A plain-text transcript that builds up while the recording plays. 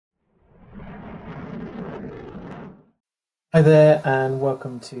Hi there and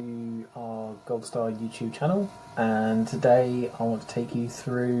welcome to our Goldstar YouTube channel, and today I want to take you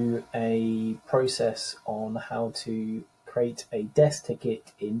through a process on how to create a desk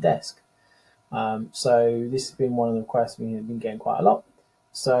ticket in Desk. So this has been one of the requests we've been getting quite a lot.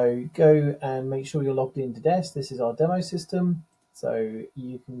 So go and make sure you're logged into Desk. This is our demo system. So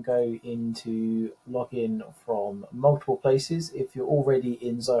you can go into login from multiple places. If you're already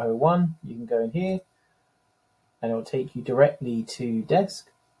in Zoho 1, you can go in here and it will take you directly to Desk,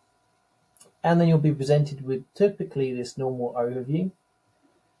 and then you'll be presented with typically this normal overview,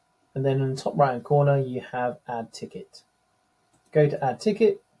 and then in the top right hand corner you have add ticket. Go to add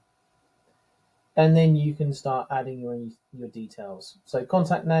ticket, and then you can start adding your details. So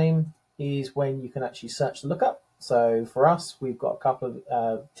contact name is when you can actually search the lookup. So for us, we've got a couple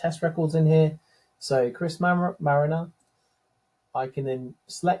of test records in here. So Chris Mariner, I can then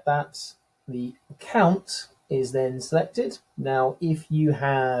select that. The account is then selected. Now, if you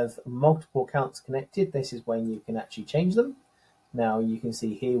have multiple accounts connected, this is when you can actually change them. Now you can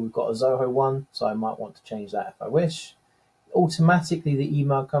see here we've got a Zoho one, so I might want to change that if I wish. Automatically the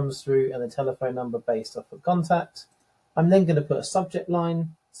email comes through and the telephone number based off of contact. I'm then going to put a subject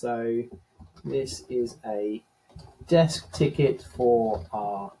line. So this is a desk ticket for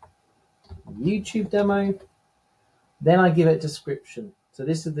our YouTube demo. Then I give it a description. So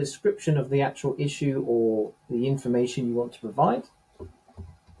this is the description of the actual issue or the information you want to provide.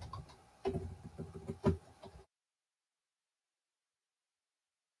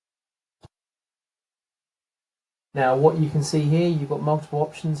 Now what you can see here, you've got multiple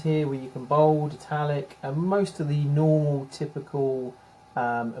options here where you can bold, italic, and most of the normal typical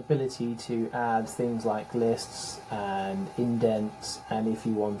ability to add things like lists and indents, and if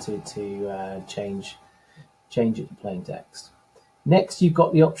you wanted to change it to plain text. Next, you've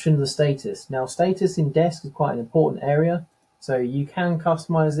got the option of the status. Now, status in Desk is quite an important area, so you can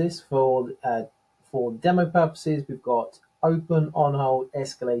customize this for demo purposes. We've got open, on hold,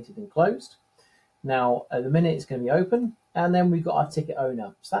 escalated, and closed. Now, at the minute, it's going to be open, and then we've got our ticket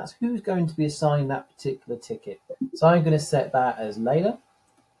owner. So that's who's going to be assigned that particular ticket. So I'm going to set that as later.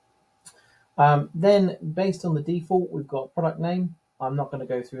 Then, based on the default, we've got product name. I'm not going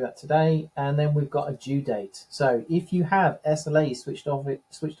to go through that today. And then we've got a due date. So if you have SLA switched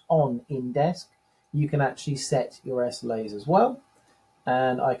on in Desk, you can actually set your SLAs as well.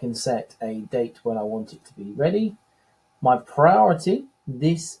 And I can set a date when I want it to be ready. My priority,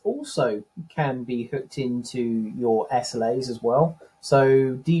 this also can be hooked into your SLAs as well.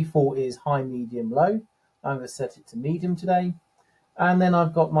 So default is high, medium, low. I'm going to set it to medium today. And then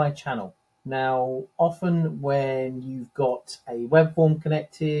I've got my channel. Now, often when you've got a web form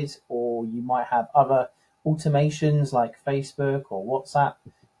connected, or you might have other automations like Facebook or WhatsApp,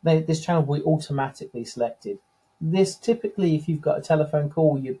 this channel will be automatically selected. This typically, if you've got a telephone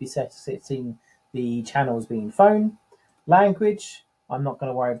call, you'd be setting the channels being phone. Language, I'm not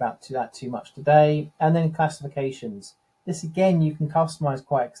going to worry about that too much today. And then classifications. This again, you can customize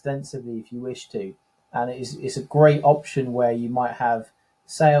quite extensively if you wish to. And it's a great option where you might have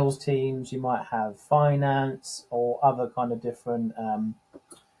sales teams, you might have finance or other kind of different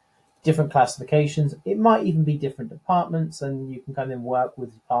classifications. It might even be different departments, and you can kind of work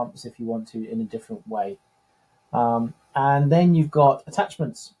with departments if you want to in a different way. And then you've got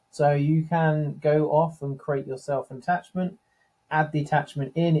attachments. So you can go off and create yourself an attachment, add the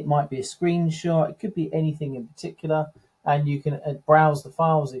attachment in. It might be a screenshot, it could be anything in particular, and you can browse the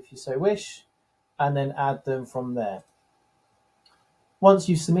files if you so wish, and then add them from there. Once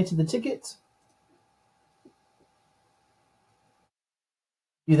you've submitted the ticket,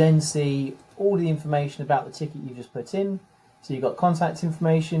 you then see all the information about the ticket you just put in. So you've got contact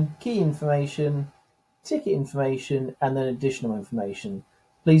information, key information, ticket information, and then additional information.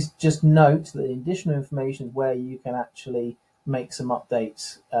 Please just note that the additional information is where you can actually make some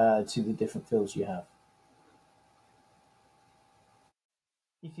updates to the different fields you have.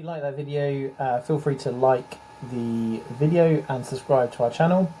 If you like that video, feel free to like the video and subscribe to our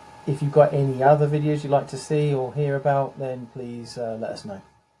channel. If you've got any other videos you'd like to see or hear about, then please let us know.